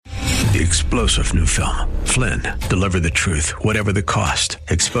The explosive new film, Flynn, deliver the truth, whatever the cost,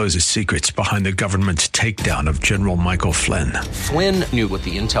 exposes secrets behind the government's takedown of General Michael Flynn. Flynn knew what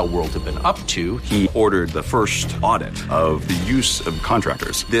the intel world had been up to. He ordered the first audit of the use of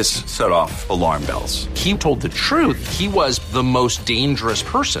contractors. This set off alarm bells. He told the truth. He was the most dangerous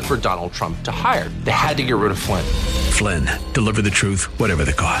person for Donald Trump to hire. They had to get rid of Flynn. Flynn, deliver the truth, whatever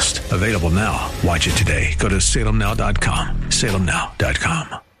the cost. Available now. Watch it today. Go to salemnow.com.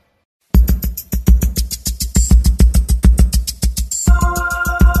 salemnow.com.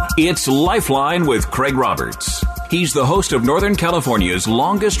 It's Lifeline with Craig Roberts. He's the host of Northern California's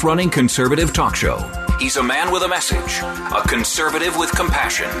longest-running conservative talk show. He's a man with a message, a conservative with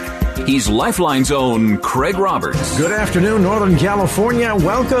compassion. He's Lifeline's own Craig Roberts. Good afternoon, Northern California.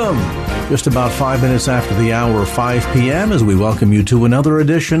 Welcome. Just about 5 minutes after the hour of 5 p.m. as we welcome you to another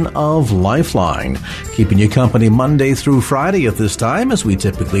edition of Lifeline. Keeping you company Monday through Friday at this time, as we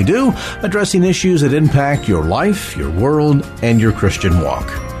typically do, addressing issues that impact your life, your world, and your Christian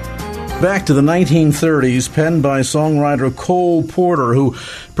walk. Back to the 1930s, penned by songwriter Cole Porter, who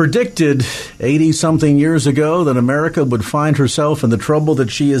predicted 80-something years ago that America would find herself in the trouble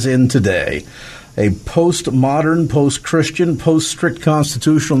that she is in today. A postmodern, post-Christian, post-strict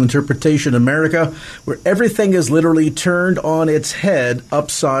constitutional interpretation America where everything is literally turned on its head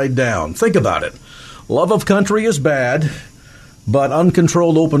upside down. Think about it. Love of country is bad, but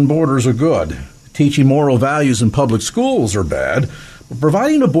uncontrolled open borders are good. Teaching moral values in public schools are bad.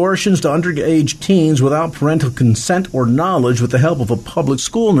 Providing abortions to underage teens without parental consent or knowledge with the help of a public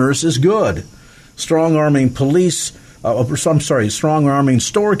school nurse is good. Strong-arming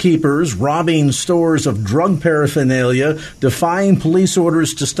storekeepers, robbing stores of drug paraphernalia, defying police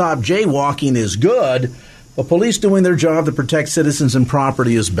orders to stop jaywalking is good, but police doing their job to protect citizens and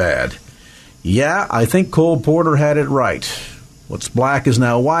property is bad. Yeah, I think Cole Porter had it right. What's black is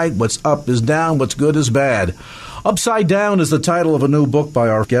now white, what's up is down, what's good is bad. Upside Down is the title of a new book by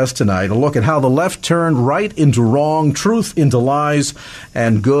our guest tonight, a look at how the left turned right into wrong, truth into lies,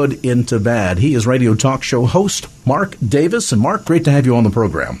 and good into bad. He is radio talk show host Mark Davis. And Mark, great to have you on the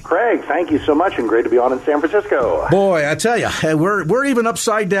program. Craig, thank you so much, and great to be on in San Francisco. Boy, I tell you, we're even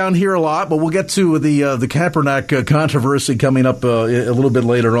upside down here a lot, but we'll get to the Kaepernick controversy coming up a little bit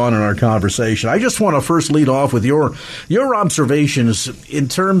later on in our conversation. I just want to first lead off with your observations in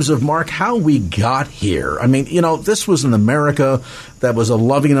terms of, Mark, how we got here. I mean, you know, this was an America that was a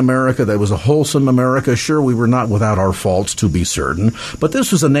loving America, that was a wholesome America. Sure, we were not without our faults, to be certain, but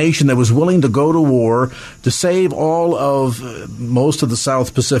this was a nation that was willing to go to war to save all of most of the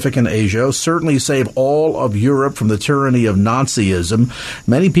South Pacific and Asia, certainly save all of Europe from the tyranny of Nazism.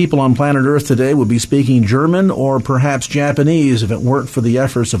 Many people on planet Earth today would be speaking German or perhaps Japanese if it weren't for the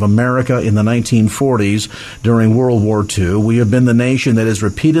efforts of America in the 1940s during World War II. We have been the nation that has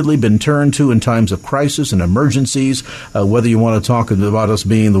repeatedly been turned to in times of crisis and emergencies, whether you want to talk about us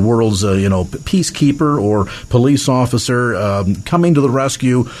being the world's peacekeeper or police officer, coming to the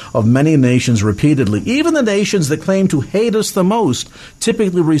rescue of many nations repeatedly. Even the nations that claim to hate us the most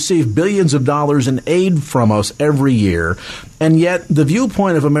typically receive billions of dollars in aid from us every year. And yet the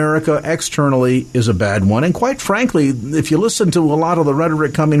viewpoint of America externally is a bad one. And quite frankly, if you listen to a lot of the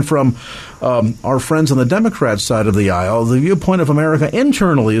rhetoric coming from our friends on the Democrat side of the aisle, the viewpoint of America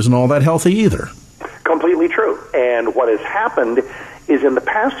internally isn't all that healthy either. Completely true. And what has happened is in the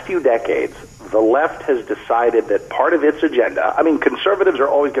past few decades, the left has decided that part of its agenda, I mean, conservatives are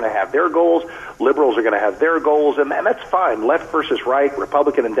always going to have their goals, liberals are going to have their goals, and that's fine. Left versus right,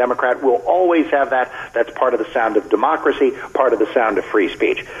 Republican and Democrat will always have that. That's part of the sound of democracy, part of the sound of free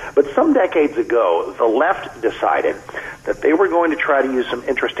speech. But some decades ago, the left decided that they were going to try to use some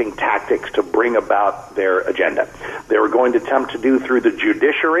interesting tactics to bring about their agenda. They were going to attempt to do through the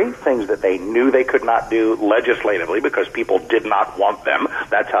judiciary things that they knew they could not do legislatively because people did not want them.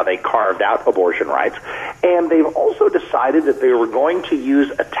 That's how they carved out abortion rights. And they've also decided that they were going to use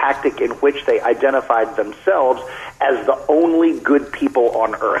a tactic in which they identified themselves as the only good people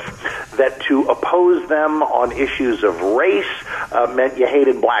on earth. That to oppose them on issues of race meant you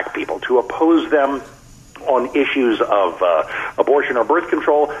hated black people. To oppose them on issues of abortion or birth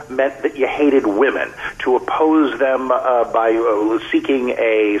control meant that you hated women. To oppose them by seeking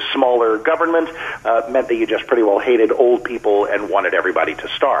a smaller government meant that you just pretty well hated old people and wanted everybody to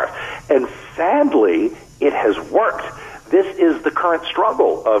starve. And sadly, it has worked. This is the current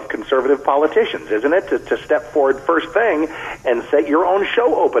struggle of conservative politicians, isn't it? To step forward first thing and say your own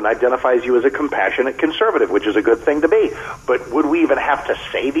show open identifies you as a compassionate conservative, which is a good thing to be. But would we even have to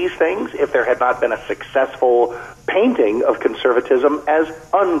say these things if there had not been a successful painting of conservatism as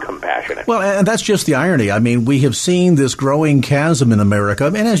uncompassionate? Well, and that's just the irony. I mean, we have seen this growing chasm in America,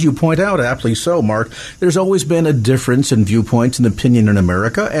 and as you point out, aptly so, Mark, there's always been a difference in viewpoints and opinion in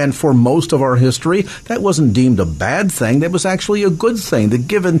America, and for most of our history, that wasn't deemed a bad thing. That was actually a good thing. The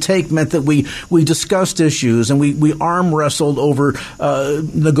give and take meant that we discussed issues and we arm wrestled over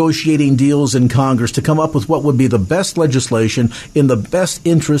negotiating deals in Congress to come up with what would be the best legislation in the best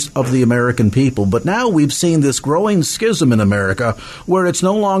interest of the American people. But now we've seen this growing schism in America where it's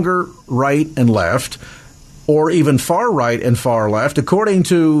no longer right and left, or even far right and far left. According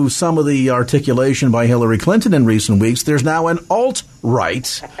to some of the articulation by Hillary Clinton in recent weeks, there's now an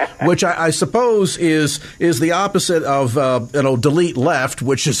alt-right, which I suppose is the opposite of delete left,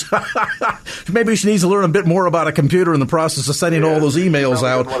 which is maybe she needs to learn a bit more about a computer in the process of sending all those emails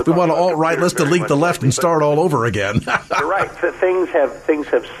out. If we want to alt-right, let's delete the left and start all over again. You're right. Things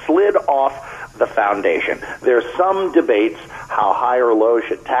have slid off the foundation. There's some debates, how high or low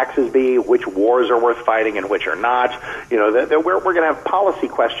should taxes be, which wars are worth fighting and which are not. We're going to have policy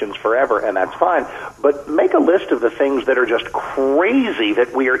questions forever, and that's fine. But make a list of the things that are just crazy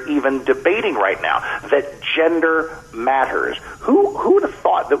that we are even debating right now, that gender matters. Who would have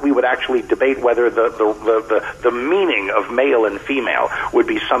thought that we would actually debate whether the meaning of male and female would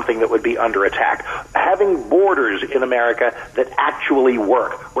be something that would be under attack? Having borders in America that actually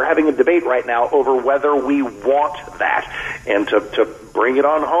work. We're having a debate right now over whether we want that. And to bring it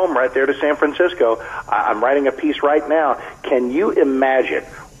on home right there to San Francisco, I'm writing a piece right now. Can you imagine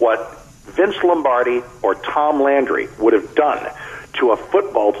what Vince Lombardi or Tom Landry would have done to a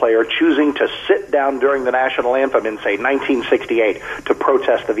football player choosing to sit down during the national anthem in, say, 1968 to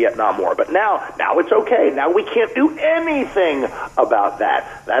protest the Vietnam War? But now it's okay. Now we can't do anything about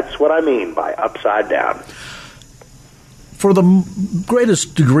that. That's what I mean by upside down. For the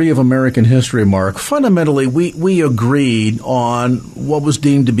greatest degree of American history, Mark, fundamentally, we agreed on what was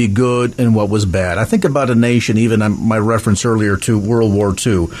deemed to be good and what was bad. I think about a nation, even my reference earlier to World War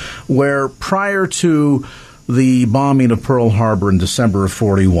II, where prior to the bombing of Pearl Harbor in December of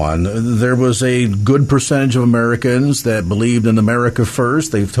 1941, there was a good percentage of Americans that believed in America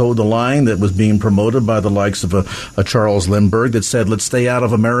first. They've toed the line that was being promoted by the likes of a Charles Lindbergh that said, let's stay out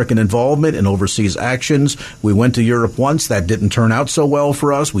of American involvement in overseas actions. We went to Europe once. That didn't turn out so well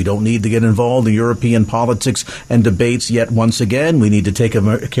for us. We don't need to get involved in European politics and debates yet once again. We need to take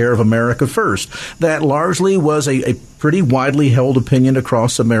care of America first. That largely was a pretty widely held opinion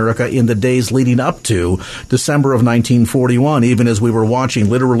across America in the days leading up to December of 1941, even as we were watching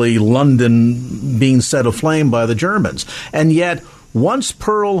literally London being set aflame by the Germans. And yet, once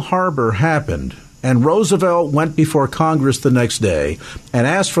Pearl Harbor happened, and Roosevelt went before Congress the next day and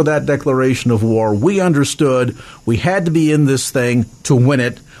asked for that declaration of war, we understood we had to be in this thing to win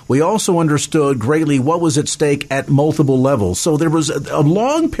it. We also understood greatly what was at stake at multiple levels. So there was a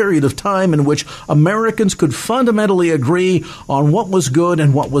long period of time in which Americans could fundamentally agree on what was good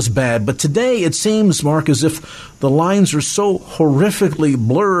and what was bad. But today it seems, Mark, as if the lines are so horrifically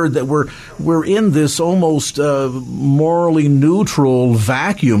blurred that we're in this almost morally neutral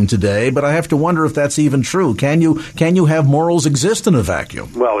vacuum today. But I have to wonder if that's even true. Can you have morals exist in a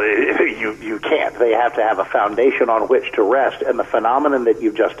vacuum? Well, you can't. They have to have a foundation on which to rest. And the phenomenon that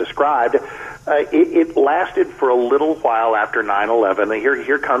you've just described, it lasted for a little while after 9/11.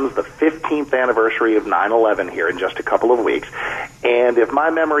 Here comes the 15th anniversary of 9/11 here in just a couple of weeks. And if my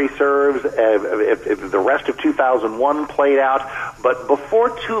memory serves, if the rest of 2001 played out, but before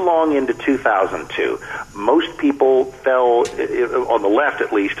too long into 2002, most people fell, on the left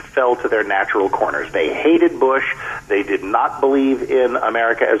at least, fell to their natural corners. They hated Bush. They did not believe in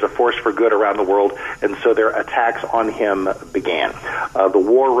America as a force for good around the world, and so their attacks on him began. The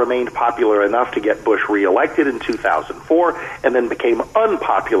war remained popular enough to get Bush reelected in 2004, and then became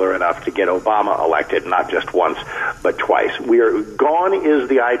unpopular enough to get Obama elected, not just once, but twice. Gone is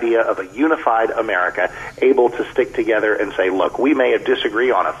the idea of a unified America, able to stick together and say, look, we may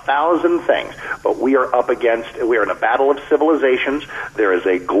disagree on 1,000 things, but we are in a battle of civilizations. There is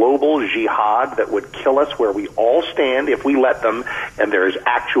a global jihad that would kill us where we all stand if we let them, and there is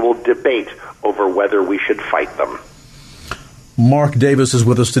actual debate over whether we should fight them. Mark Davis is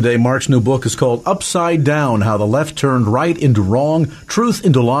with us today. Mark's new book is called Upside Down, How the Left Turned Right into Wrong, Truth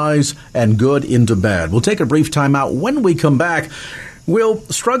into Lies, and Good into Bad. We'll take a brief time out. When we come back, we'll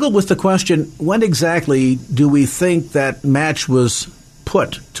struggle with the question, when exactly do we think that match was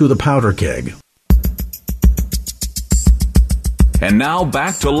put to the powder keg? And now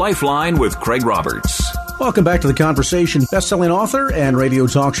back to Lifeline with Craig Roberts. Welcome back to the conversation. Best-selling author and radio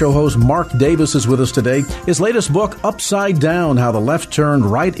talk show host Mark Davis is with us today. His latest book, Upside Down, How the Left Turned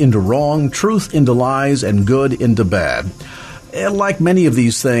Right into Wrong, Truth into Lies, and Good into Bad. Like many of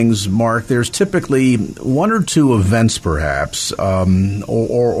these things, Mark, there's typically one or two events, perhaps,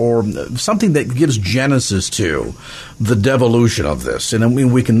 or something that gives genesis to the devolution of this. And I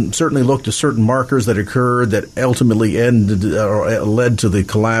mean, we can certainly look to certain markers that occurred that ultimately ended or led to the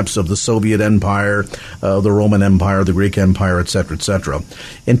collapse of the Soviet Empire, the Roman Empire, the Greek Empire, et cetera, et cetera.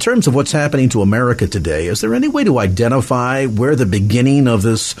 In terms of what's happening to America today, is there any way to identify where the beginning of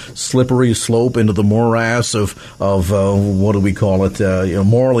this slippery slope into the morass of what do we call it,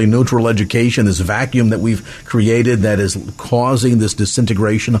 morally neutral education, this vacuum that we've created that is causing this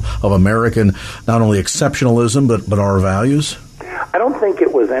disintegration of American, not only exceptionalism, but our values? I don't think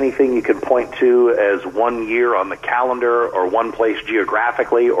it was anything you could point to as one year on the calendar or one place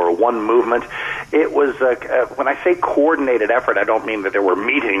geographically or one movement. It was, when I say coordinated effort, I don't mean that there were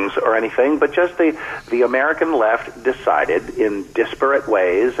meetings or anything, but just the American left decided in disparate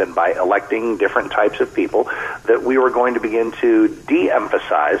ways and by electing different types of people that we were going to begin to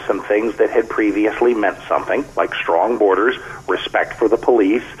de-emphasize some things that had previously meant something, like strong borders, respect for the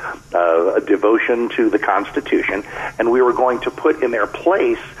police, a devotion to the Constitution, and we were going to put in their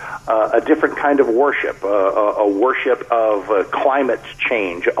place a different kind of worship, a worship of climate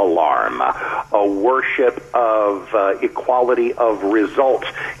change alarm, a worship of equality of results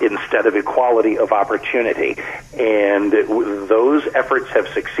instead of equality of opportunity. And those efforts have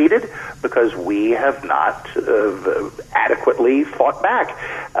succeeded because we have not adequately fought back.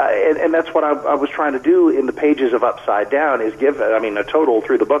 And that's what I was trying to do in the pages of Upside Down, is give, a total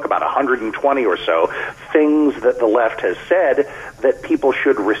through the book, about 120 or so things that the left has said that people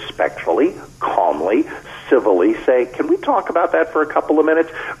should respectfully, calmly, civilly say, can we talk about that for a couple of minutes?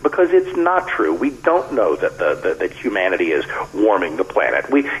 Because it's not true. We don't know that that humanity is warming the planet.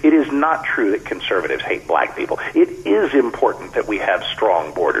 It is not true that conservatives hate black people. It is important that we have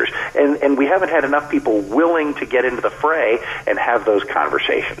strong borders, and we haven't had enough people willing to get into the fray and have those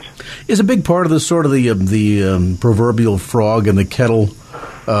conversations. Is a big part of this sort of the proverbial frog in the kettle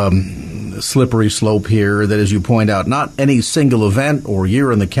slippery slope here, that, as you point out, not any single event or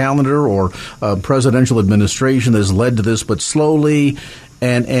year in the calendar or presidential administration that has led to this, but slowly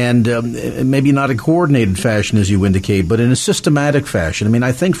and maybe not a coordinated fashion, as you indicate, but in a systematic fashion. I mean,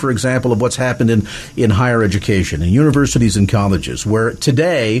 I think, for example, of what's happened in higher education, in universities and colleges, where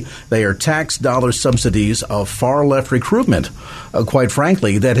today they are tax dollar subsidies of far-left recruitment, quite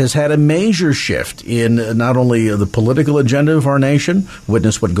frankly, that has had a major shift in not only the political agenda of our nation,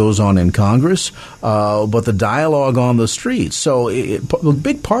 witness what goes on in Congress, but the dialogue on the streets. So a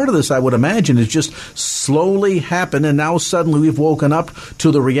big part of this, I would imagine, is just slowly happened, and now suddenly we've woken up to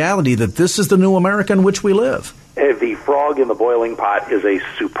the reality that this is the new America in which we live. The frog in the boiling pot is a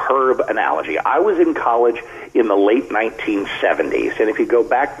superb analogy. I was in college in the late 1970s, and if you go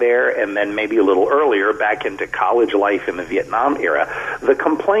back there and then maybe a little earlier, back into college life in the Vietnam era, the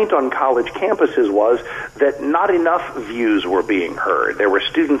complaint on college campuses was that not enough views were being heard. There were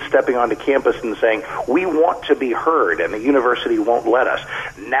students stepping onto campus and saying, we want to be heard, and the university won't let us.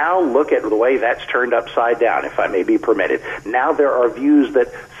 Now look at the way that's turned upside down, if I may be permitted. Now there are views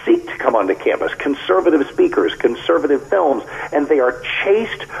that seek to come onto campus, conservative speakers, conservative films, and they are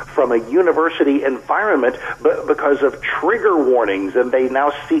chased from a university environment because of trigger warnings, and they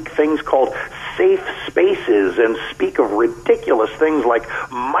now seek things called safe spaces and speak of ridiculous things like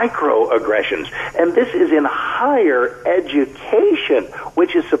microaggressions. And this is in higher education,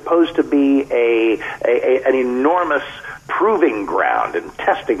 which is supposed to be an enormous proving ground and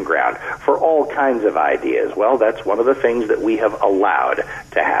testing ground for all kinds of ideas. Well, that's one of the things that we have allowed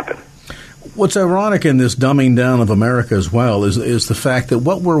to happen. What's ironic in this dumbing down of America as well is the fact that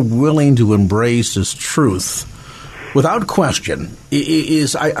what we're willing to embrace as truth, without question,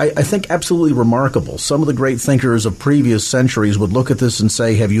 is, I think, absolutely remarkable. Some of the great thinkers of previous centuries would look at this and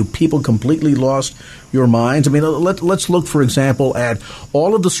say, have you people completely lost your minds? I mean, let's look, for example, at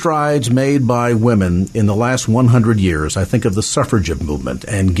all of the strides made by women in the last 100 years. I think of the suffragette movement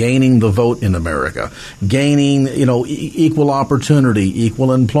and gaining the vote in America, gaining, equal opportunity,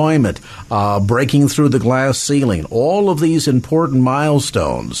 equal employment, breaking through the glass ceiling, all of these important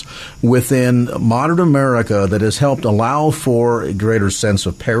milestones within modern America that has helped allow for a greater sense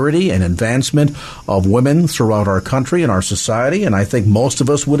of parity and advancement of women throughout our country and our society. And I think most of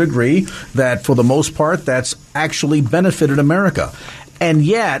us would agree that for the most part, that's actually benefited America. And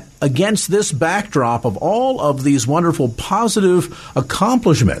yet, against this backdrop of all of these wonderful positive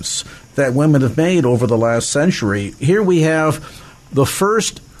accomplishments that women have made over the last century, here we have the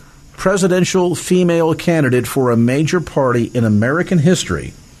first presidential female candidate for a major party in American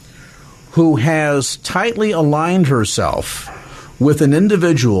history who has tightly aligned herself with an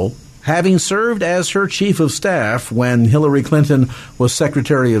individual having served as her chief of staff when Hillary Clinton was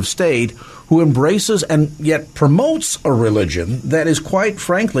Secretary of State, who embraces and yet promotes a religion that is quite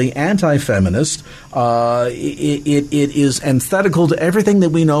frankly anti-feminist. It is antithetical to everything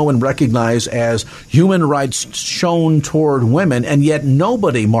that we know and recognize as human rights shown toward women, and yet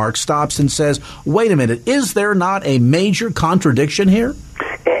nobody, Mark, stops and says, wait a minute, is there not a major contradiction here?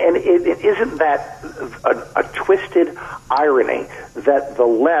 And isn't that a twisted irony that the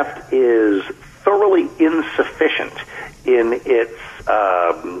left is thoroughly insufficient in its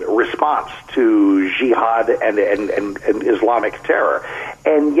response to jihad and Islamic terror,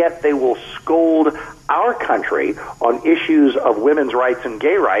 and yet they will scold our country on issues of women's rights and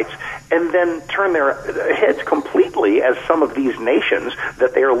gay rights, and then turn their heads completely as some of these nations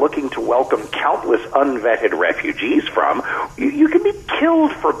that they are looking to welcome countless unvetted refugees from. You can be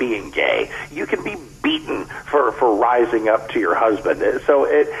killed for being gay. You can be beaten for rising up to your husband. So,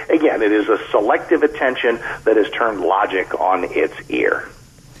 it is a selective attention that has turned logic on its ear.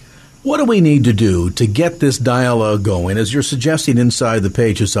 What do we need to do to get this dialogue going, as you're suggesting inside the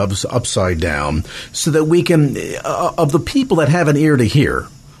pages upside down, so that we can, of the people that have an ear to hear,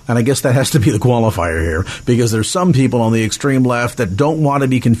 and I guess that has to be the qualifier here, because there's some people on the extreme left that don't want to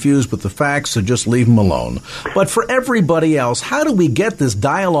be confused with the facts, so just leave them alone. But for everybody else, how do we get this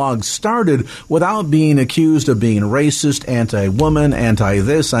dialogue started without being accused of being racist, anti-woman,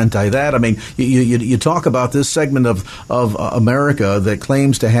 anti-this, anti-that? I mean, you talk about this segment of America that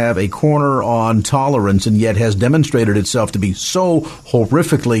claims to have a corner on tolerance and yet has demonstrated itself to be so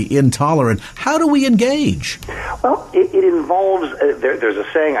horrifically intolerant. How do we engage? Well, it involves, there's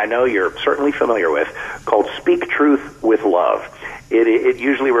a saying I know you're certainly familiar with called speak truth with love. It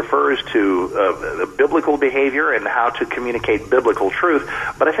usually refers to the biblical behavior and how to communicate biblical truth,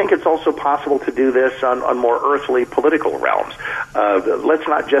 but I think it's also possible to do this on more earthly political realms. Let's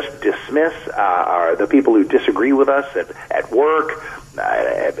not just dismiss the people who disagree with us at work,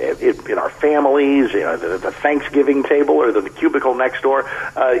 in our families, the Thanksgiving table or the cubicle next door.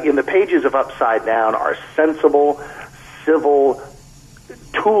 In the pages of Upside Down are sensible, civil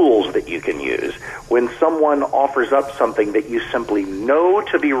tools that you can use when someone offers up something that you simply know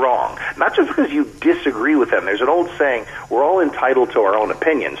to be wrong, not just because you disagree with them. There's an old saying, we're all entitled to our own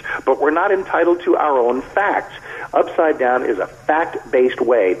opinions, but we're not entitled to our own facts. Upside Down is a fact-based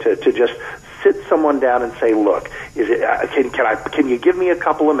way to just sit someone down and say, look, can you give me a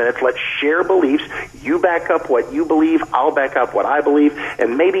couple of minutes? Let's share beliefs. You back up what you believe. I'll back up what I believe.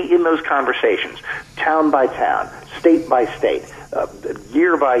 And maybe in those conversations, town by town, state by state,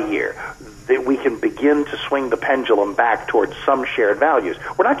 year by year, that we can begin to swing the pendulum back towards some shared values.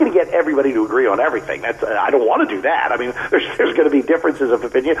 We're not going to get everybody to agree on everything. I don't want to do that. I mean, there's going to be differences of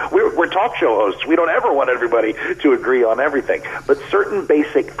opinion. We're talk show hosts. We don't ever want everybody to agree on everything. But certain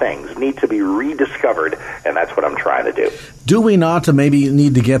basic things need to be rediscovered, and that's what I'm trying to do. Do we not to maybe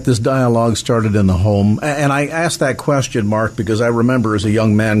need to get this dialogue started in the home? And I ask that question, Mark, because I remember as a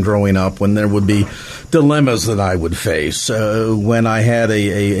young man growing up when there would be dilemmas that I would face when I had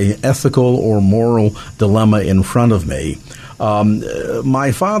a ethical or moral dilemma in front of me.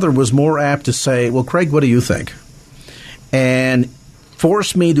 My father was more apt to say, well, Craig, what do you think? And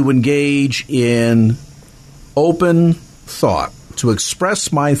force me to engage in open thought, to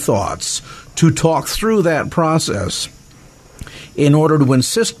express my thoughts, to talk through that process in order to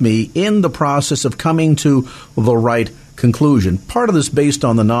assist me in the process of coming to the right conclusion. Part of this based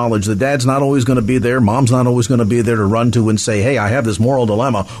on the knowledge that Dad's not always going to be there, Mom's not always going to be there to run to and say, hey, I have this moral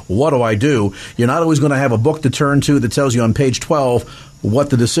dilemma. What do I do? You're not always going to have a book to turn to that tells you on page 12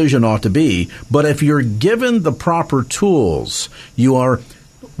 what the decision ought to be. But if you're given the proper tools, you are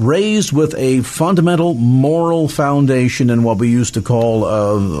raised with a fundamental moral foundation in what we used to call,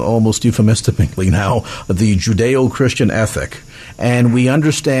 almost euphemistically now, the Judeo-Christian ethic. And we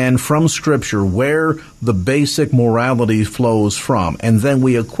understand from Scripture where the basic morality flows from. And then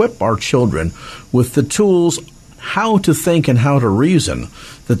we equip our children with the tools how to think and how to reason,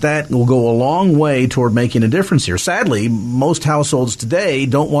 that will go a long way toward making a difference here. Sadly, most households today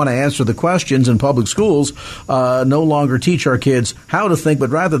don't want to answer the questions, and public schools no longer teach our kids how to think, but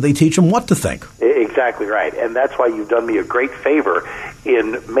rather they teach them what to think. Exactly right. And that's why you've done me a great favor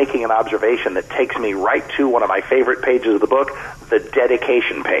in making an observation that takes me right to one of my favorite pages of the book, the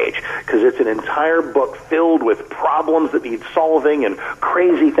dedication page, because it's an entire book filled with problems that need solving and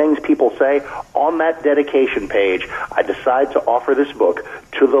crazy things people say. On that dedication page, I decide to offer this book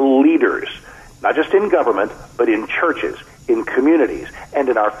to the leaders, not just in government, but in churches, in communities, and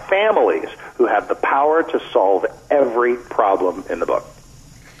in our families who have the power to solve every problem in the book.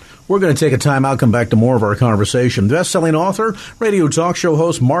 We're going to take a time out, come back to more of our conversation. Best-selling author, radio talk show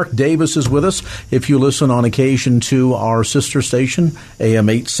host Mark Davis is with us. If you listen on occasion to our sister station, AM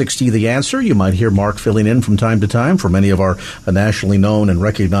 860 The Answer, you might hear Mark filling in from time to time for many of our nationally known and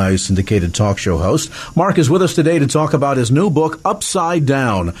recognized syndicated talk show hosts. Mark is with us today to talk about his new book, Upside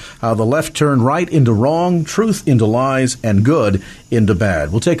Down, How the Left Turned Right into Wrong, Truth into Lies, and Good into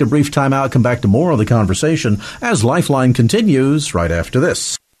Bad. We'll take a brief time out, come back to more of the conversation as Lifeline continues right after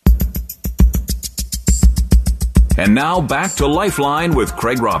this. And now back to Lifeline with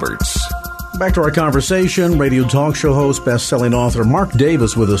Craig Roberts. Back to our conversation. Radio talk show host, best-selling author Mark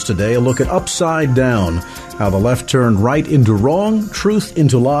Davis with us today. A look at Upside Down, How the Left Turned Right into Wrong, Truth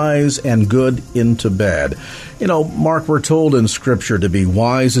into Lies, and Good into Bad. You know, Mark, we're told in Scripture to be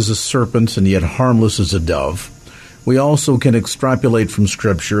wise as a serpent and yet harmless as a dove. We also can extrapolate from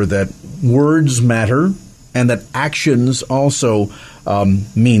Scripture that words matter and that actions also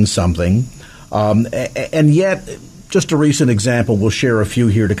mean something. And yet, just a recent example, we'll share a few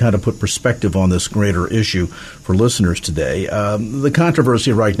here to kind of put perspective on this greater issue for listeners today. The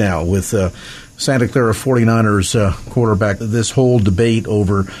controversy right now with Santa Clara 49ers quarterback, this whole debate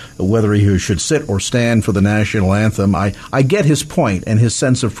over whether he should sit or stand for the national anthem. I get his point and his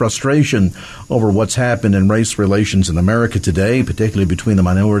sense of frustration over what's happened in race relations in America today, particularly between the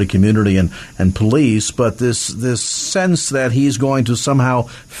minority community and police, but this sense that he's going to somehow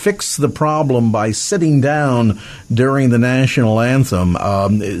fix the problem by sitting down during the national anthem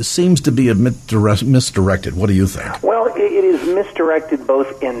seems to be a misdirected. What do you think? Well, it is misdirected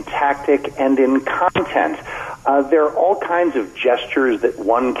both in tactic and in content. There are all kinds of gestures that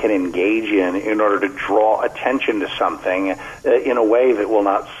one can engage in order to draw attention to something in a way that will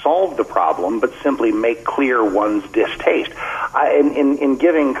not solve the problem, but simply make clear one's distaste. In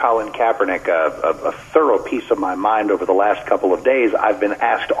giving Colin Kaepernick a thorough piece of my mind over the last couple of days, I've been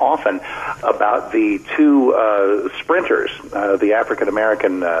asked often about the two sprinters, the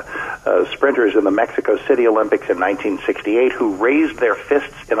African-American sprinters in the Mexico City Olympics in 1968 who raised their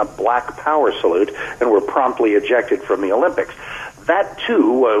fists in a black power salute and were promptly ejected from the Olympics. That,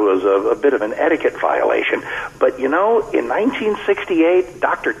 too, was a bit of an etiquette violation. But, you know, in 1968,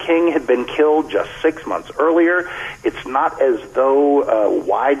 Dr. King had been killed just 6 months earlier. It's not as though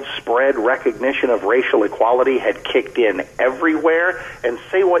widespread recognition of racial equality had kicked in everywhere. And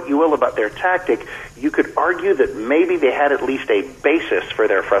say what you will about their tactic, you could argue that maybe they had at least a basis for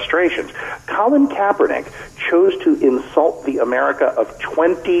their frustrations. Colin Kaepernick chose to insult the America of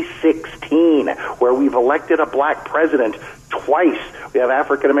 2016, where we've elected a black president twice. We have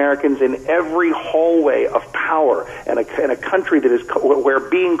African Americans in every hallway of power, and a country that is where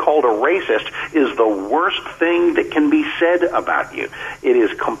being called a racist is the worst thing that can be said about you. It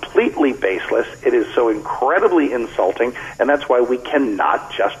is completely baseless. It is so incredibly insulting, and that's why we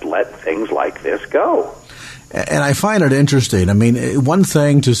cannot just let things like this go. And I find it interesting. I mean, one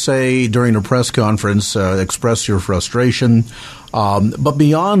thing to say during a press conference, express your frustration, but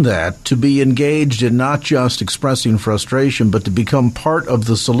beyond that, to be engaged in not just expressing frustration, but to become part of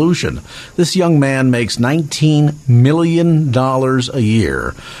the solution. This young man makes $19 million a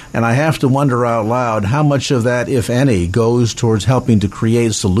year, and I have to wonder out loud how much of that, if any, goes towards helping to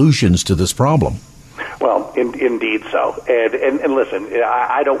create solutions to this problem. Well, indeed so. And listen,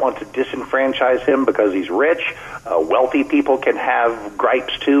 I don't want to disenfranchise him because he's rich. Wealthy people can have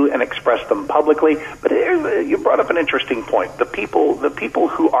gripes too and express them publicly. But you brought up an interesting point. The people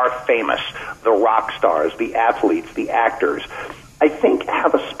who are famous, the rock stars, the athletes, the actors, I think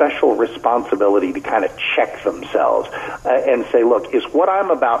have a special responsibility to kind of check themselves and say, look, is what I'm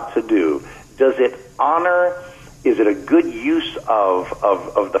about to do, does it honor? Is it a good use of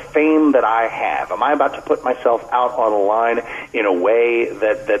the fame that I have? Am I about to put myself out on a line in a way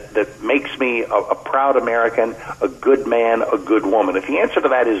that makes me a proud American, a good man, a good woman? If the answer to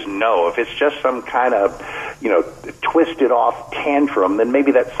that is no, if it's just some kind of, twisted off tantrum, then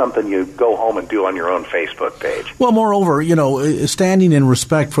maybe that's something you go home and do on your own Facebook page. Well, moreover, standing in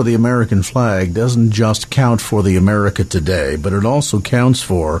respect for the American flag doesn't just count for the America today, but it also counts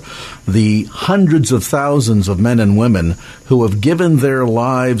for the hundreds of thousands of men and women who have given their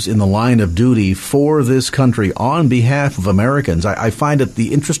lives in the line of duty for this country on behalf of Americans. I find it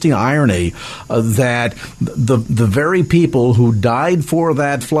the interesting irony that the very people who died for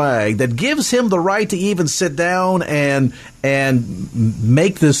that flag, that gives him the right to even sit down and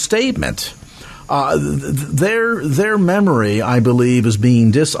make this statement, their memory, I believe, is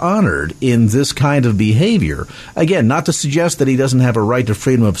being dishonored in this kind of behavior. Again, not to suggest that he doesn't have a right to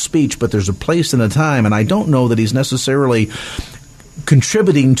freedom of speech, but there's a place and a time, and I don't know that he's necessarily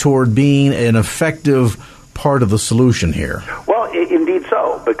contributing toward being an effective part of the solution here. Well, indeed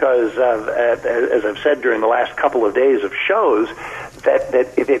so, because as I've said during the last couple of days of shows,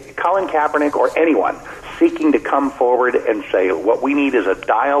 that if Colin Kaepernick or anyone seeking to come forward and say what we need is a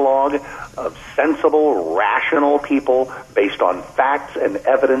dialogue of sensible, rational people based on facts and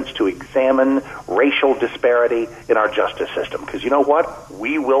evidence to examine racial disparity in our justice system. Because you know what?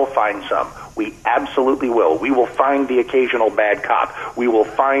 We will find some. We absolutely will. We will find the occasional bad cop. We will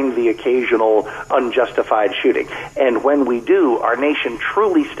find the occasional unjustified shooting. And when we do, our nation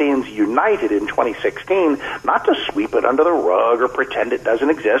truly stands united in 2016, not to sweep it under the rug or pretend it doesn't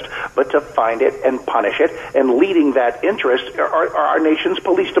exist, but to find it and punish it. And leading that interest are our nation's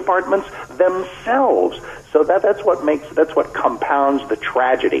police departments themselves. So that's what compounds the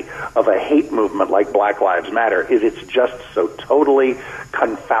tragedy of a hate movement like Black Lives Matter, is it's just so totally,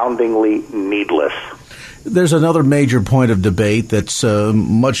 confoundingly needless. There's another major point of debate that's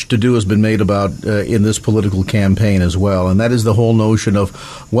much to do has been made about in this political campaign as well, and that is the whole notion of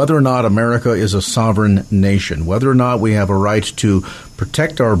whether or not America is a sovereign nation, whether or not we have a right to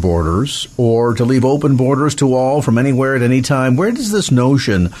protect our borders or to leave open borders to all from anywhere at any time. Where does this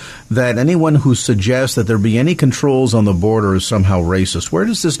notion that anyone who suggests that there be any controls on the border is somehow racist, where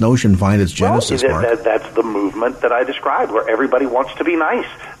does this notion find its genesis, Mark? That's the movement that I described, where everybody wants to be nice.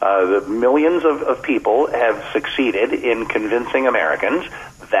 The millions of people have succeeded in convincing Americans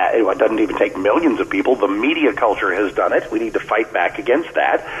that it doesn't even take millions of people. The media culture has done it. We need to fight back against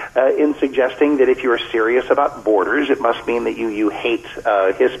that in suggesting that if you're serious about borders, it must mean that you hate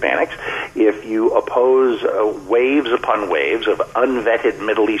Hispanics. If you oppose waves upon waves of unvetted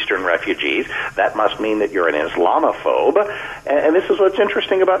Middle Eastern refugees, that must mean that you're an Islamophobe. And this is what's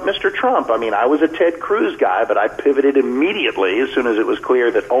interesting about Mr. Trump. I mean, I was a Ted Cruz guy, but I pivoted immediately as soon as it was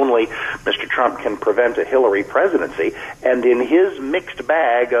clear that only Mr. Trump can prevent a Hillary presidency. And in his mixed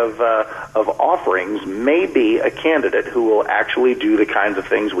bag of offerings may be a candidate who will actually do the kinds of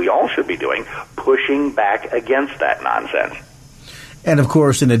things we all should be doing, pushing back against that nonsense. And, of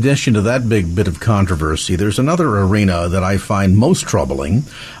course, in addition to that big bit of controversy, there's another arena that I find most troubling.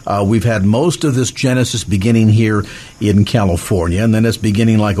 We've had most of this genesis beginning here in California, and then it's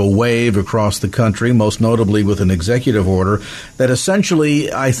beginning like a wave across the country, most notably with an executive order that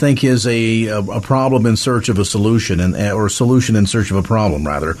essentially, I think, is a problem in search of a solution, or a solution in search of a problem,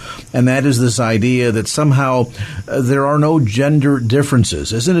 rather. And that is this idea that somehow there are no gender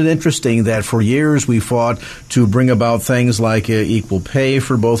differences. Isn't it interesting that for years we fought to bring about things like equal pay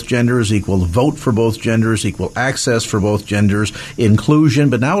for both genders, equal vote for both genders, equal access for both genders, inclusion,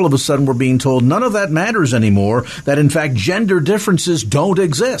 but now all of a sudden we're being told none of that matters anymore, that in fact gender differences don't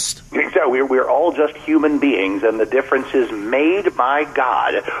exist. Exactly. We're all just human beings, and the differences made by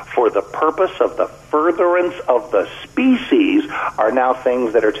God for the purpose of the furtherance of the species are now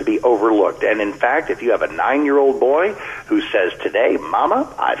things that are to be overlooked. And in fact, if you have a 9-year-old boy who says today,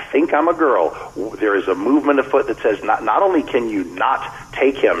 Mama, I think I'm a girl, there is a movement afoot that says not only can you not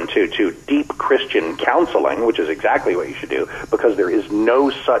take him to deep Christian counseling, which is exactly what you should do, because there is no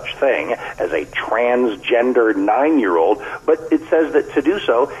such thing as a transgender 9-year-old, but it says that to do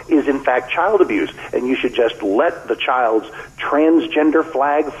so is in fact child abuse, and you should just let the child's transgender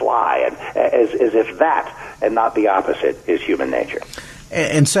flag fly, and as if that and not the opposite is human nature.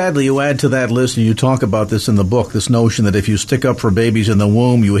 And sadly, you add to that list, and you talk about this in the book, this notion that if you stick up for babies in the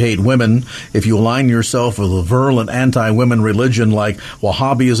womb, you hate women. If you align yourself with a virulent anti-women religion like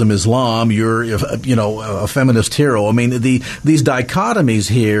Wahhabism, Islam, you're, a feminist hero. I mean, these dichotomies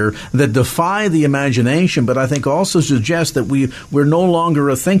here that defy the imagination, but I think also suggest that we're no longer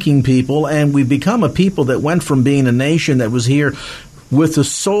a thinking people, and we've become a people that went from being a nation that was here with the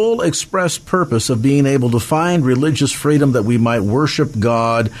sole express purpose of being able to find religious freedom that we might worship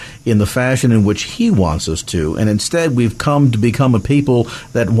God in the fashion in which He wants us to. And instead, we've come to become a people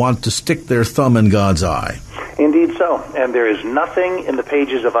that want to stick their thumb in God's eye. Indeed so. And there is nothing in the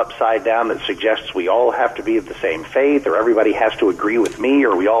pages of Upside Down that suggests we all have to be of the same faith, or everybody has to agree with me,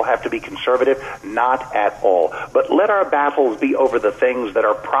 or we all have to be conservative. Not at all. But let our battles be over the things that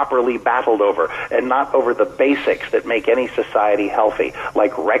are properly battled over, and not over the basics that make any society healthy,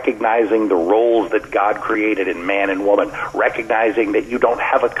 like recognizing the roles that God created in man and woman, recognizing that you don't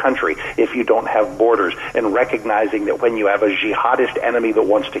have a country if you don't have borders, and recognizing that when you have a jihadist enemy that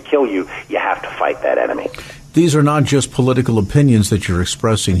wants to kill you, you have to fight that enemy. These are not just political opinions that you're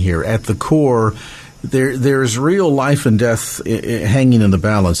expressing here. At the core, There's real life and death hanging in the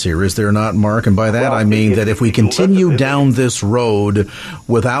balance here, is there not, Mark? And by that I mean that if we continue down this road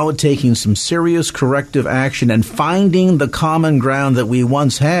without taking some serious corrective action and finding the common ground that we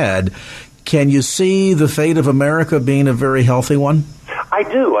once had, can you see the fate of America being a very healthy one? I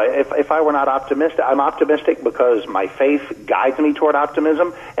do. If I were not optimistic, I'm optimistic because my faith guides me toward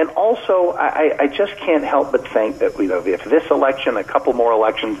optimism. And also, I just can't help but think that, if this election, a couple more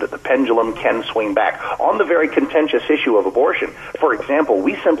elections, that the pendulum can swing back. On the very contentious issue of abortion, for example,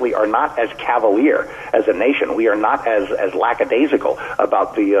 we simply are not as cavalier as a nation. We are not as lackadaisical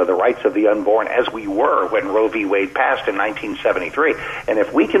about the rights of the unborn as we were when Roe v. Wade passed in 1973. And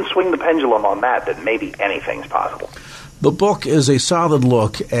if we can swing the pendulum on that, then maybe anything's possible. The book is a solid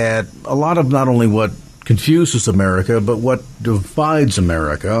look at a lot of not only what confuses America, but what divides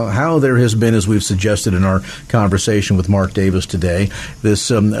America, how there has been, as we've suggested in our conversation with Mark Davis today, this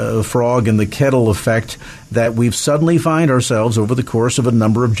frog in the kettle effect that we've suddenly find ourselves over the course of a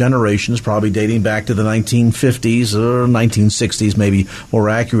number of generations, probably dating back to the 1950s or 1960s, maybe more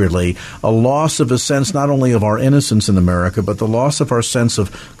accurately, a loss of a sense not only of our innocence in America, but the loss of our sense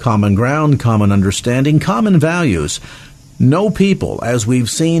of common ground, common understanding, common values. No people, as we've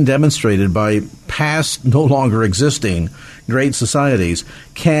seen demonstrated by past, no longer existing great societies,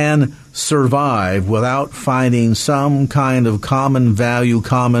 can survive without finding some kind of common value,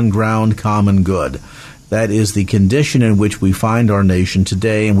 common ground, common good. That is the condition in which we find our nation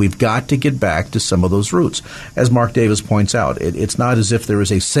today, and we've got to get back to some of those roots. As Mark Davis points out, it's not as if there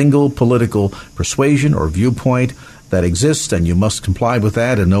is a single political persuasion or viewpoint that exists and you must comply with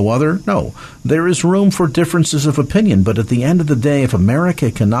that and no other. No, there is room for differences of opinion, but at the end of the day, if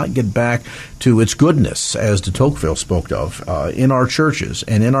America cannot get back to its goodness, as de Tocqueville spoke of, in our churches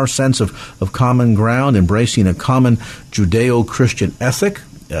and in our sense of common ground, embracing a common Judeo-Christian ethic,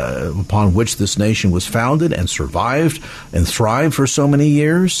 upon which this nation was founded and survived and thrived for so many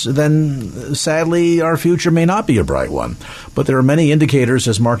years, then sadly our future may not be a bright one. But there are many indicators,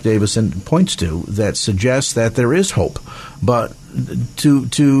 as Mark Davis points to, that suggest that there is hope. But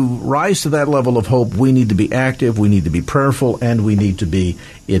to rise to that level of hope, we need to be active, we need to be prayerful, and we need to be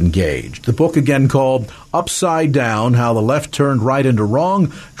engaged. The book again called Upside Down, How the Left Turned Right into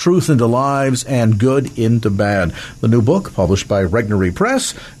Wrong, Truth into Lives, and Good into Bad. The new book, published by Regnery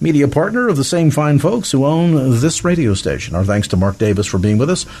Press, media partner of the same fine folks who own this radio station. Our thanks to Mark Davis for being with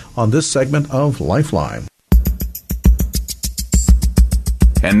us on this segment of Lifeline.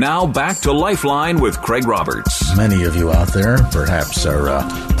 And now back to Lifeline with Craig Roberts. Many of you out there perhaps are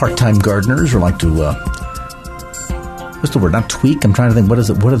part-time gardeners or like to, what's the word, not tweak? I'm trying to think, what is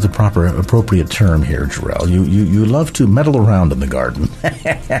the proper, appropriate term here, Jarrell? You love to meddle around in the garden.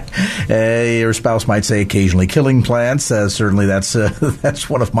 Your spouse might say occasionally killing plants. Certainly that's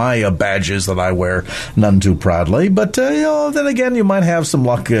one of my badges that I wear none too proudly. But, then again, you might have some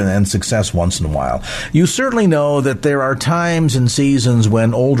luck and success once in a while. You certainly know that there are times and seasons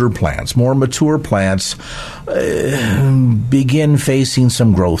when older plants, more mature plants, begin facing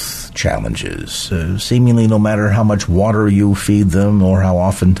some growth challenges. Seemingly no matter how much water you feed them or how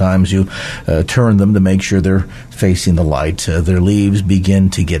oftentimes you turn them to make sure they're facing the light, their leaves begin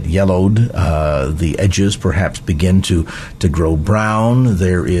to get yellowed. The edges perhaps begin to grow brown.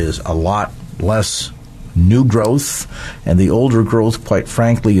 There is a lot less new growth, and the older growth, quite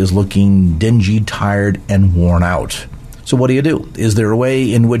frankly, is looking dingy, tired, and worn out. So what do? Is there a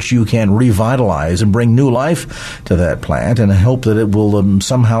way in which you can revitalize and bring new life to that plant and hope that it will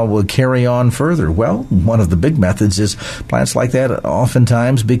somehow carry on further? Well, one of the big methods is plants like that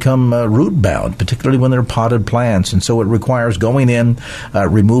oftentimes become root-bound, particularly when they're potted plants. And so it requires going in,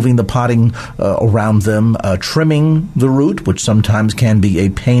 removing the potting around them, trimming the root, which sometimes can be a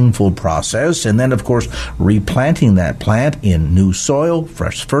painful process, and then, of course, replanting that plant in new soil,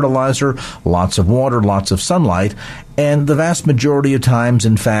 fresh fertilizer, lots of water, lots of sunlight. And the vast majority of times,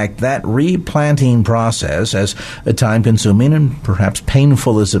 in fact, that replanting process, as time-consuming and perhaps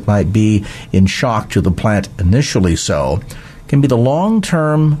painful as it might be in shock to the plant initially so, can be the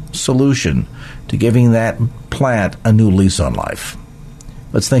long-term solution to giving that plant a new lease on life.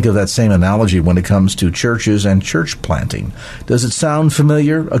 Let's think of that same analogy when it comes to churches and church planting. Does it sound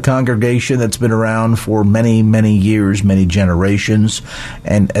familiar? A congregation that's been around for many, many years, many generations,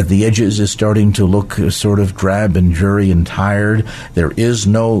 and at the edges is starting to look sort of drab and dreary and tired. There is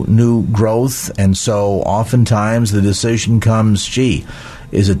no new growth, and so oftentimes the decision comes,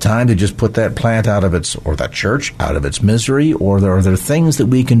 is it time to just put that plant or that church out of its misery, or are there things that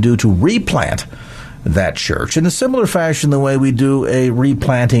we can do to replant that church in a similar fashion the way we do a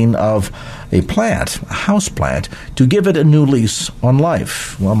replanting of a plant, a house plant, to give it a new lease on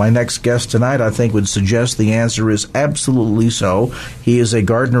life? Well, my next guest tonight, I think, would suggest the answer is absolutely so. He is a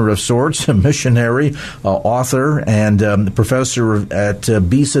gardener of sorts, a missionary, author, and professor at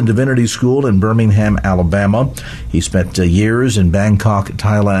Beeson Divinity School in Birmingham, Alabama. He spent years in Bangkok,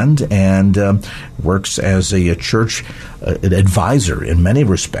 Thailand, and works as a church advisor in many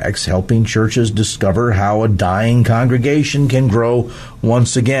respects, helping churches discover how a dying congregation can grow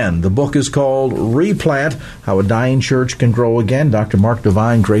once again. The book is called Replant, How a Dying Church Can Grow Again. Dr. Mark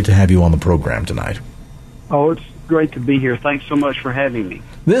Divine, great to have you on the program tonight. Oh, it's great to be here. Thanks so much for having me.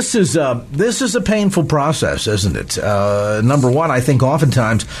 This is a painful process, isn't it? Number one, I think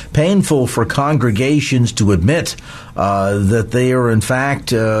oftentimes painful for congregations to admit that they are in fact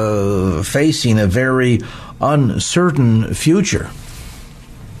facing a very uncertain future.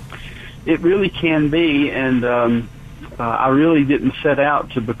 It really can be, and I really didn't set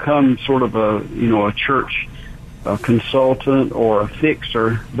out to become sort of a church consultant or a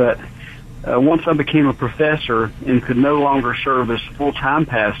fixer, but once I became a professor and could no longer serve as full-time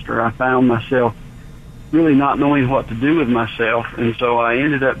pastor, I found myself really not knowing what to do with myself, and so I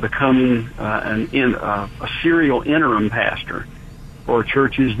ended up becoming a serial interim pastor for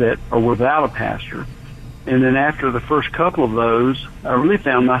churches that are without a pastor. And then after the first couple of those, I really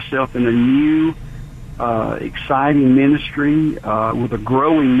found myself in a new, exciting ministry with a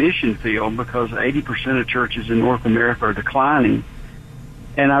growing mission field, because 80% of churches in North America are declining.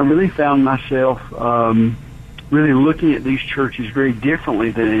 And I really found myself really looking at these churches very differently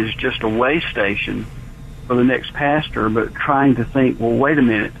than it is just a way station for the next pastor, but trying to think, well, wait a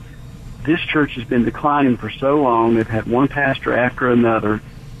minute, this church has been declining for so long, they've had one pastor after another.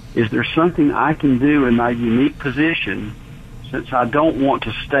 Is there something I can do in my unique position, since I don't want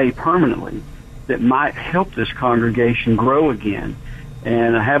to stay permanently, that might help this congregation grow again?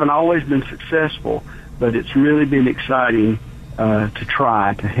 And I haven't always been successful, but it's really been exciting to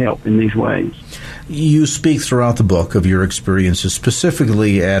try to help in these ways. You speak throughout the book of your experiences,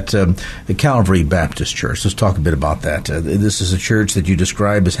 specifically at the Calvary Baptist Church. Let's talk a bit about that. This is a church that you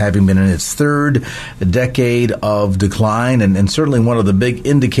describe as having been in its third decade of decline, and certainly one of the big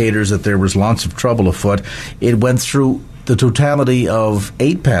indicators that there was lots of trouble afoot. It went through the totality of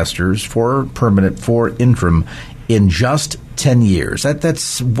 8 pastors, 4 permanent, 4 interim, in just 10 years.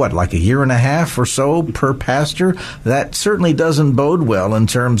 That's what, like a year and a half or so per pastor? That certainly doesn't bode well in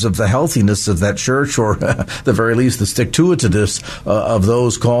terms of the healthiness of that church, or the very least the stick-to-itiveness of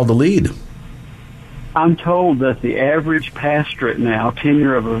those called to lead. I'm told that the average pastorate now,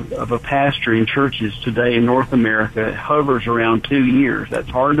 tenure of a pastor in churches today in North America, hovers around 2 years. That's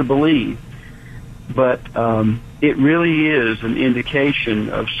hard to believe. But it really is an indication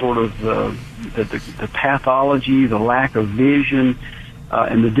of sort of the pathology, the lack of vision,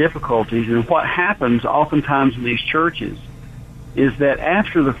 and the difficulties. And what happens oftentimes in these churches is that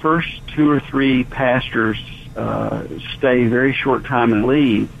after the first 2 or 3 pastors stay a very short time and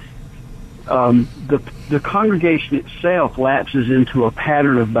leave, the congregation itself lapses into a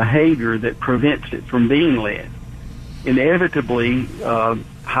pattern of behavior that prevents it from being led. Inevitably,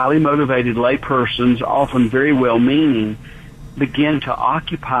 highly motivated laypersons, often very well-meaning, begin to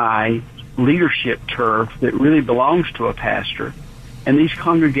occupy leadership turf that really belongs to a pastor. And these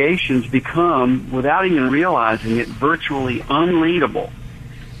congregations become, without even realizing it, virtually unleadable.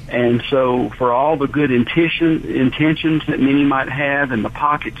 And so for all the good intentions that many might have and the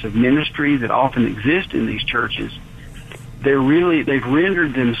pockets of ministry that often exist in these churches, they've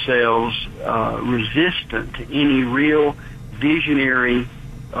rendered themselves resistant to any real visionary,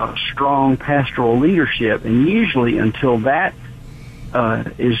 strong pastoral leadership. And usually until that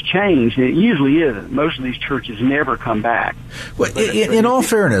is changed, and it usually is, most of these churches never come back. Well, in all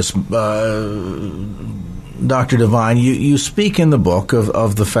fairness, Dr. Divine, you speak in the book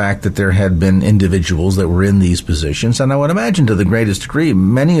of the fact that there had been individuals that were in these positions, and I would imagine to the greatest degree,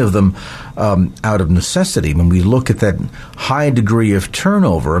 many of them out of necessity. When we look at that high degree of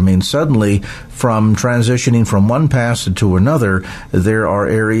turnover, I mean, suddenly from transitioning from one pastor to another, there are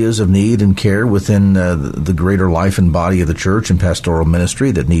areas of need and care within the greater life and body of the church and pastoral ministry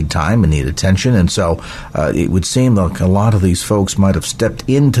that need time and need attention. And so it would seem like a lot of these folks might have stepped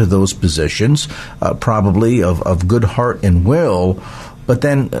into those positions, probably of good heart and will, But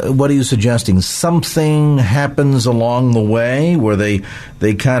then, what are you suggesting? Something happens along the way where they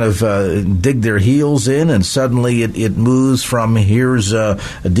kind of dig their heels in, and suddenly it moves from here's a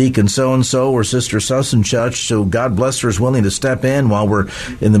deacon so-and-so or sister such, so God bless her is willing to step in while we're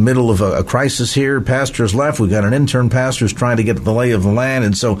in the middle of a crisis here. Pastor's left. We've got an intern pastor who's trying to get the lay of the land,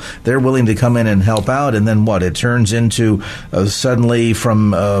 and so they're willing to come in and help out. And then what? It turns into suddenly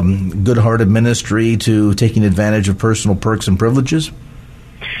from good-hearted ministry to taking advantage of personal perks and privileges?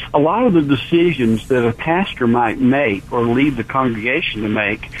 A lot of the decisions that a pastor might make or lead the congregation to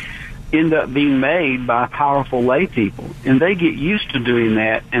make end up being made by powerful lay people, and they get used to doing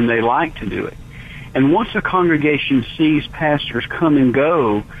that, and they like to do it. And once a congregation sees pastors come and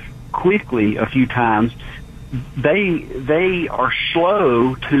go quickly a few times, they are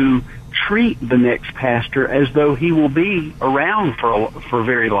slow to treat the next pastor as though he will be around for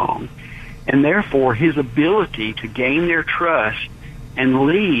very long, and therefore his ability to gain their trust and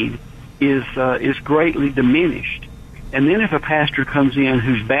lead is greatly diminished. And then if a pastor comes in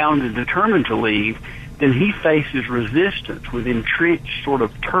who's bound and determined to leave, then he faces resistance with entrenched sort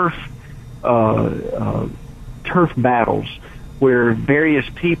of turf battles where various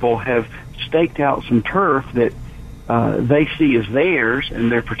people have staked out some turf that they see as theirs,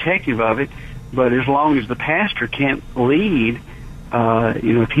 and they're protective of it. But as long as the pastor can't lead,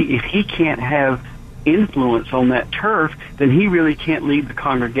 if he can't have influence on that turf, then he really can't lead the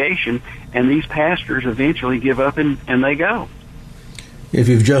congregation, and these pastors eventually give up and they go. If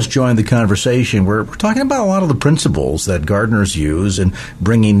you've just joined the conversation, we're talking about a lot of the principles that gardeners use in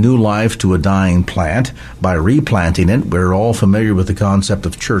bringing new life to a dying plant by replanting it. We're all familiar with the concept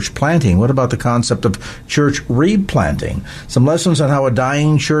of church planting. What about the concept of church replanting? Some lessons on how a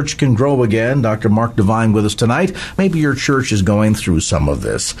dying church can grow again. Dr. Mark Divine with us tonight. Maybe your church is going through some of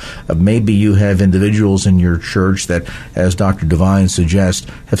this. Maybe you have individuals in your church that, as Dr. Divine suggests,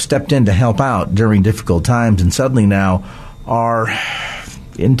 have stepped in to help out during difficult times and suddenly now are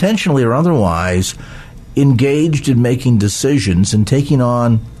intentionally or otherwise engaged in making decisions and taking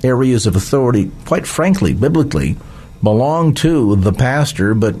on areas of authority, quite frankly, biblically, belong to the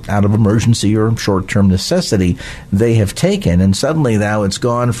pastor, but out of emergency or short-term necessity, they have taken. And suddenly now it's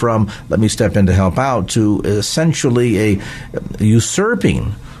gone from, let me step in to help out, to essentially a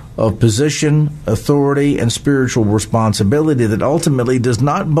usurping of position, authority, and spiritual responsibility that ultimately does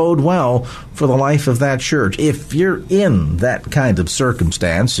not bode well for the life of that church. If you're in that kind of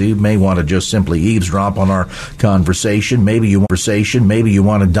circumstance, you may want to just simply eavesdrop on our conversation. Maybe you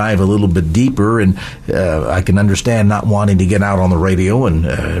want to dive a little bit deeper, and I can understand not wanting to get out on the radio and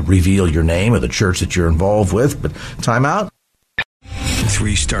reveal your name or the church that you're involved with, but time out.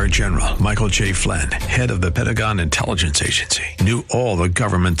 3-star General Michael J. Flynn, head of the Pentagon Intelligence Agency, knew all the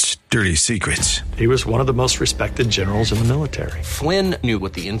government's dirty secrets. He was one of the most respected generals in the military. Flynn knew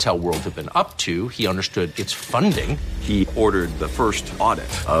what the intel world had been up to. He understood its funding. He ordered the first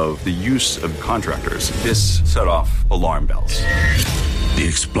audit of the use of contractors. This set off alarm bells. The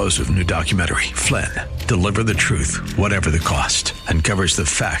explosive new documentary, Flynn, Deliver the Truth, Whatever the Cost, uncovers the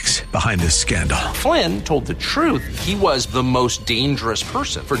facts behind this scandal. Flynn told the truth. He was the most dangerous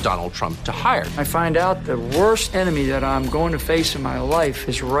person for Donald Trump to hire. I find out the worst enemy that I'm going to face in my life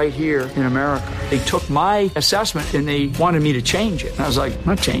is right here in America. They took my assessment and they wanted me to change it. And I was like, I'm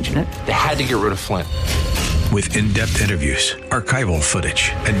not changing it. They had to get rid of Flynn. With in-depth interviews, archival footage,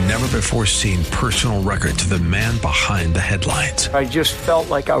 and never-before-seen personal records of the man behind the headlines. I just felt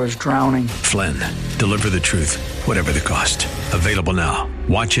like I was drowning. Flynn, Deliver the Truth, Whatever the Cost. Available now.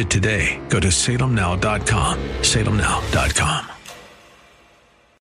 Watch it today. Go to salemnow.com. salemnow.com.